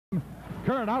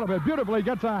Keirn out of it beautifully,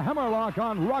 gets a hammerlock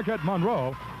on Rocket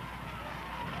Monroe.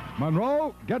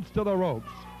 Monroe gets to the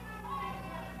ropes.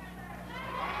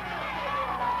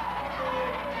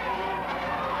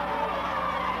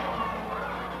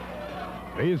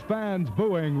 These fans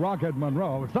booing Rocket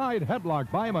Monroe. Side headlock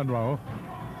by Monroe.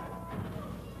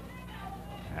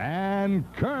 And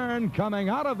Keirn coming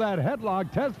out of that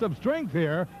headlock. Test of strength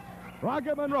here.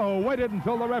 Rocket Monroe waited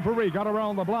until the referee got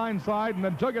around the blind side and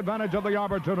then took advantage of the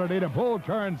opportunity to pull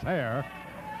Keirn's hair.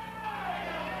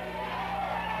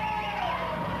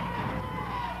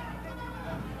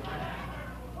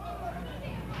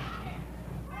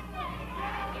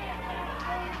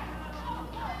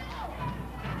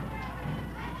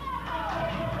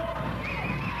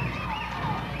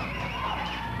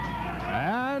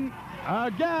 And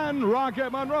again,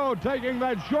 Rocket Monroe taking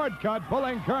that shortcut,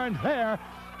 pulling Keirn's hair.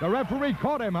 The referee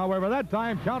caught him, however, that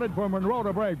time counted for Monroe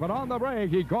to break. But on the break,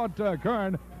 he caught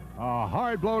Keirn a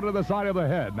hard blow to the side of the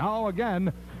head. Now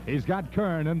again, he's got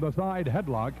Keirn in the side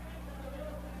headlock.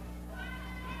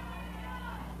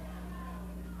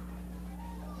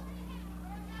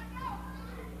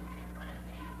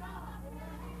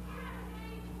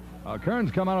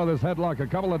 Keirn's come out of this headlock a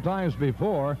couple of times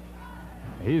before.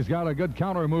 He's got a good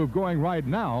counter move going right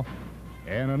now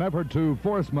in an effort to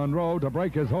force Monroe to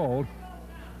break his hold.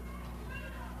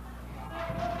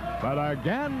 But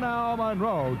again now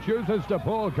Monroe chooses to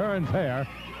pull Keirn's hair.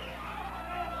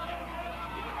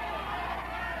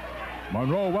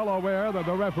 Monroe well aware that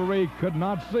the referee could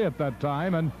not see it that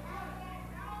time, and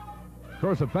of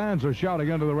course the fans are shouting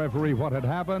into the referee what had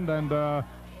happened, and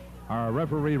our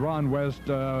referee Ron West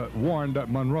warned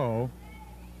Monroe.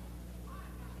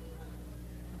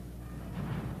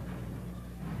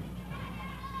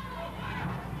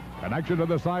 Connection to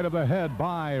the side of the head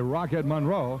by Rocket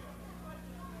Monroe.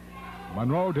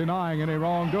 Monroe denying any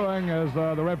wrongdoing as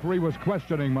the referee was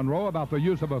questioning Monroe about the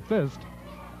use of a fist.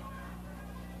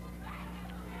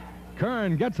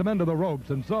 Keirn gets him into the ropes,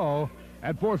 and so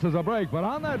that forces a break. But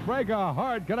on that break, a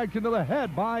hard connection to the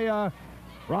head by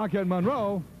Rocket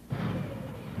Monroe.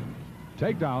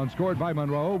 Takedown scored by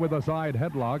Monroe with a side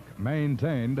headlock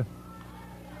maintained.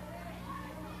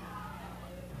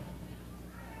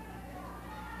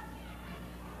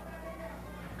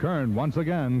 Keirn once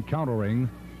again countering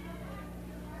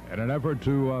in an effort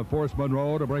to force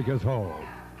Monroe to break his hold.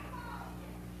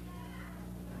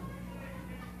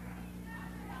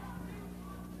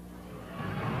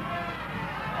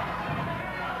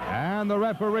 And the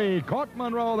referee caught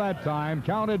Monroe that time,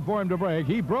 counted for him to break.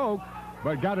 He broke,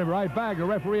 but got him right back. The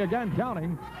referee again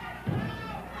counting.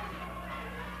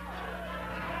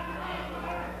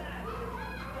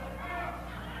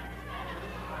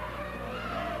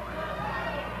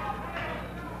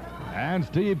 And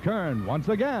Steve Keirn once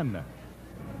again.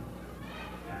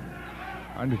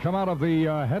 And to come out of the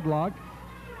headlock.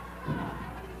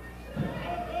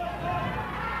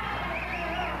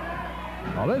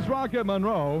 Well, this Rocket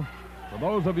Monroe, for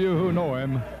those of you who know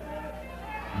him,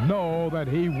 know that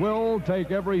he will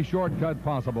take every shortcut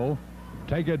possible,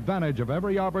 take advantage of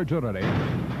every opportunity,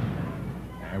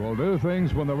 and will do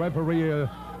things when the referee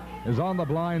is on the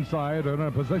blind side or in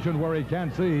a position where he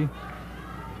can't see.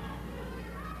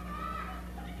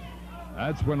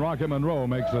 That's when Rocket Monroe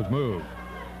makes his move.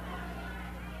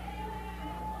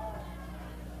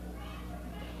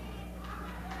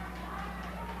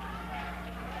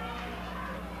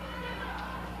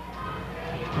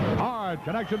 Hard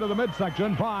connection to the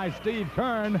midsection by Steve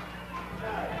Keirn.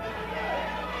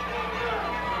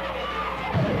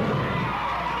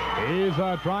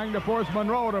 He's trying to force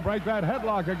Monroe to break that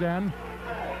headlock again.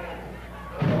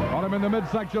 Caught him in the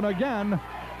midsection again.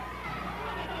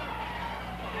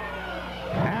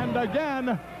 And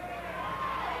again.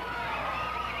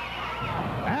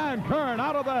 And Keirn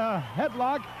out of the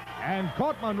headlock and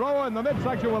caught Monroe in the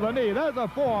midsection with a knee. There's a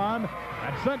forearm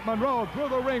that sent Monroe through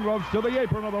the ring ropes to the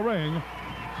apron of the ring.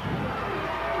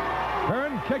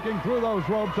 Keirn kicking through those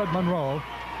ropes at Monroe.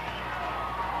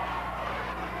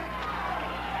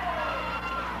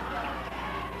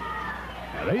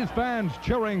 And these fans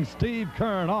cheering Steve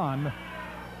Keirn on.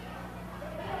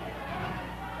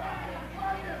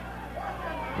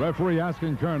 Referee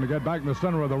asking Keirn to get back in the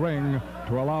center of the ring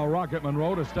to allow Rocket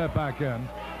Monroe to step back in.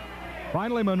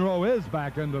 Finally, Monroe is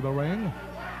back into the ring.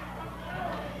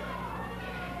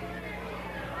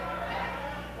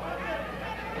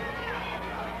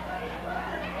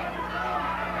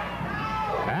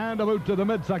 And a boot to the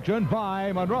midsection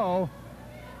by Monroe.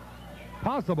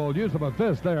 Possible use of a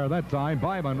fist there that time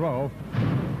by Monroe.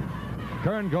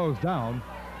 Keirn goes down.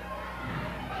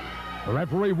 The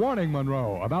referee warning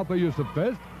Monroe about the use of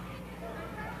fist.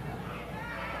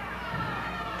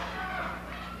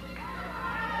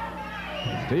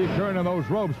 Steve Keirn in those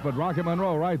ropes, but Rocket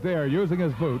Monroe right there using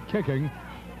his boot, kicking.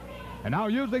 And now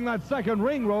using that second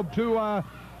ring rope to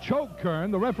choke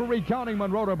Keirn. The referee counting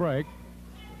Monroe to break.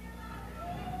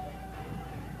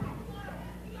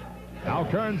 Now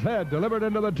Keirn's head delivered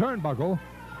into the turnbuckle.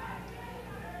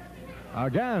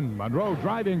 Again, Monroe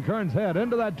driving Keirn's head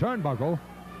into that turnbuckle.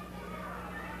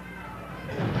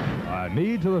 A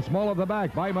knee to the small of the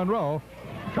back by Monroe.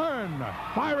 Keirn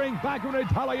firing back in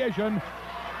retaliation.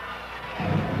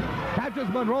 Catches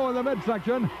Monroe in the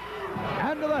midsection.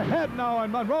 And to the head now,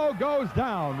 and Monroe goes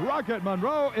down. Rocket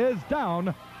Monroe is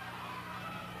down.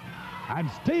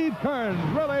 And Steve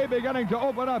Keirn really beginning to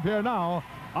open up here now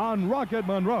on Rocket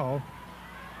Monroe.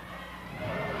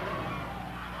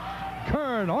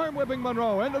 Keirn arm whipping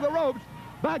Monroe into the ropes.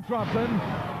 Backdrops in.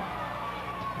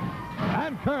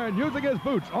 And Keirn using his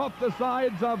boots off the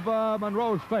sides of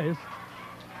Monroe's face.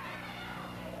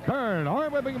 Keirn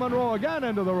arm whipping Monroe again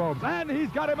into the ropes. And he's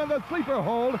got him in the sleeper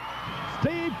hold.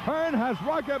 Steve Keirn has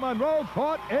Rocket Monroe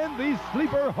caught in the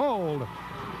sleeper hold.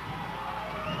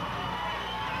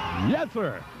 Yes,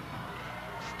 sir.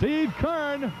 Steve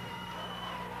Keirn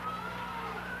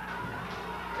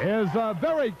is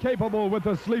very capable with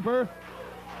the sleeper.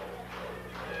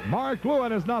 Mark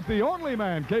Lewin is not the only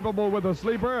man capable with the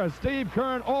sleeper, as Steve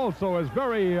Keirn also is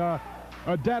very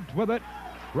adept with it.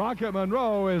 Rocket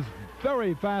Monroe is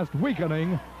very fast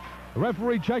weakening. The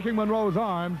referee checking Monroe's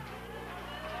arms.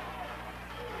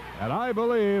 And I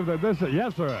believe that this is,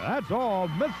 yes, sir, that's all.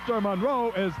 Mr.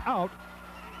 Monroe is out.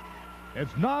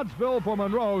 It's Knoxville for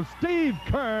Monroe. Steve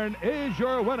Keirn is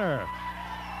your winner.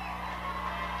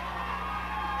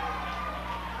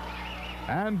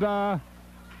 And the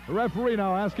referee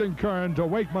now asking Keirn to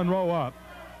wake Monroe up.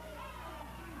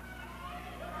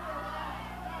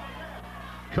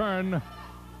 Keirn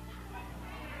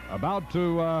about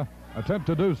to attempt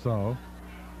to do so.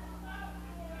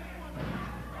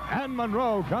 And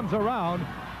Monroe comes around.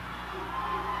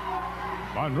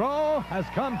 Monroe has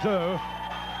come to.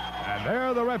 And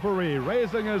there the referee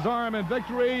raising his arm in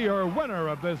victory, your winner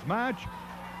of this match.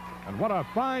 And what a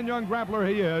fine young grappler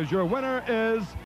he is. Your winner is